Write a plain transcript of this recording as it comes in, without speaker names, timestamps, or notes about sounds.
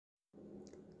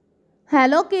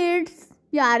Hello kids,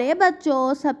 प्यारे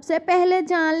बच्चों, सबसे पहले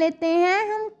जान लेते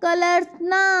हैं हम कलर्स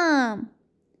नाम।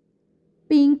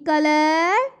 Pink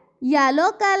colour, yellow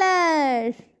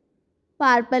colour,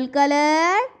 purple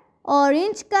colour,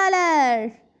 orange colour,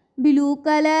 blue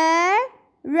colour,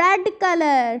 red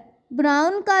colour,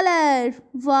 brown colour,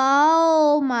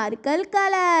 wow Markle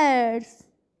colours.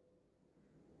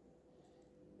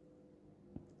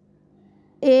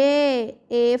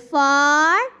 A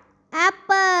for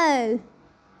apple.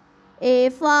 A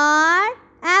for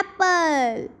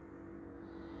apple.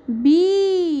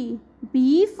 B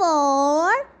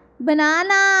for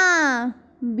banana.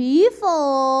 B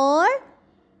for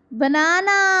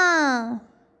banana.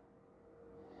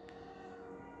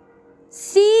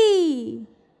 C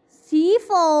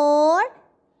for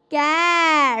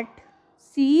cat.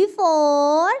 C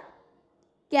for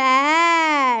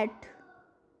cat.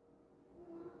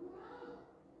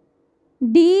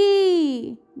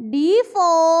 D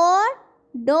for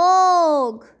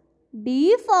dog.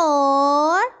 D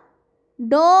for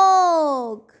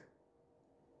dog.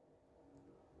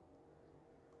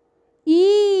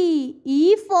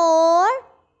 E for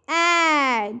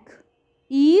egg.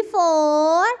 E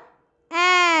for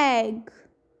egg.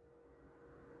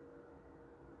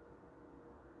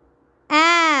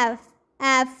 F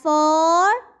for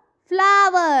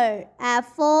flower.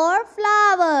 F for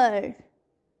flower.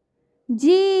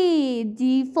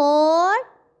 G for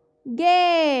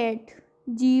gate.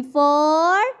 G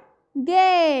for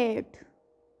gate.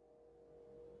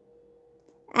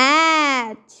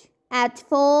 H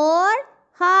for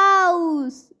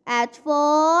house. H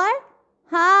for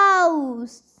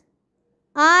house.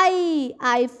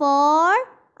 I for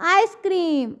ice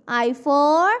cream. I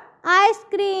for ice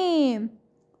cream.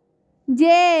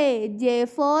 J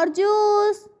for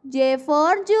juice. J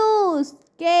for juice.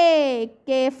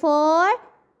 K for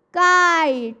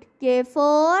kite. K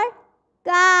for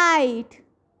kite.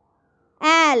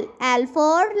 L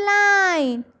for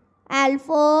line. L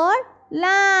for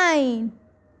line.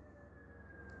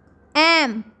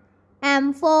 M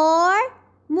for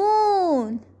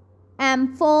moon. M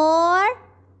for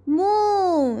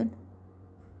moon.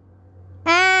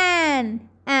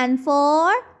 N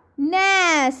for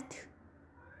nest.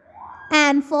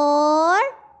 N for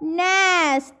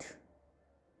nest.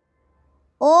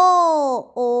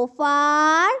 O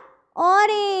for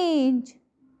orange.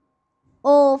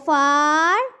 O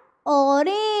for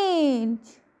orange.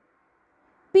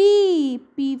 P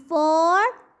for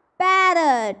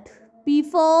parrot. P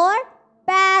for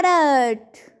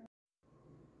parrot.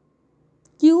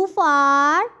 Q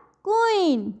for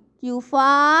queen. Q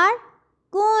for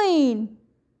queen.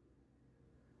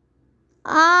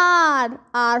 R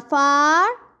for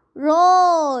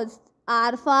rose.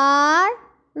 R for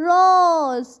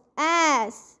rose.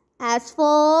 S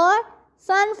for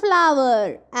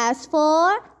sunflower. S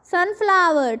for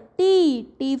sunflower.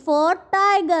 T for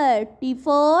tiger. T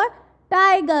for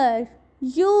tiger.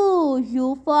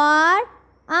 U for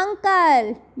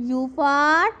uncle. U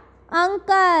for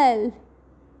uncle.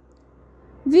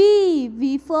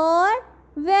 V for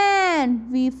van.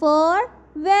 V for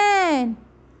van.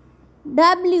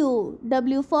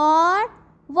 W for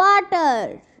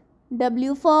water.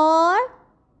 W for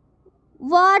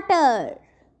water.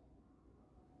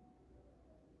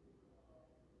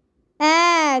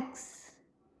 X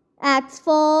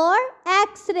for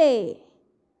X-ray.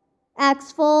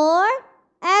 X for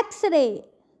X-ray.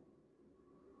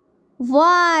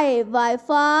 Y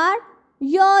for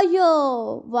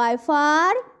yo-yo. Y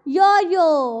for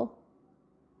yo-yo.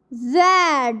 Z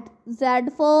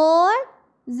for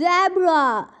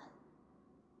zebra.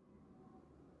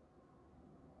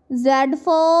 Z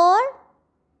for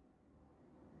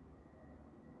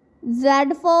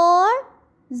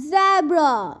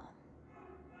zebra.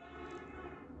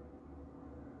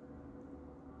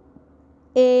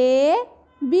 A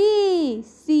B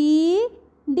C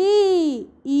D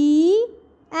E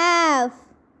F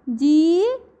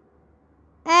G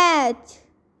H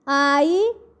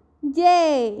I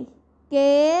J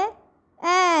K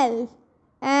L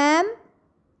M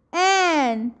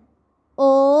N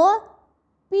O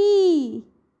P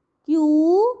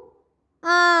Q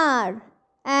R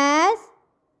S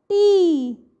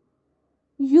T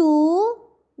U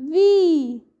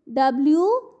V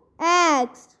W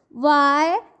X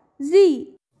Y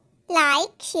Z.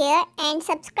 Like, share and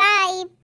subscribe.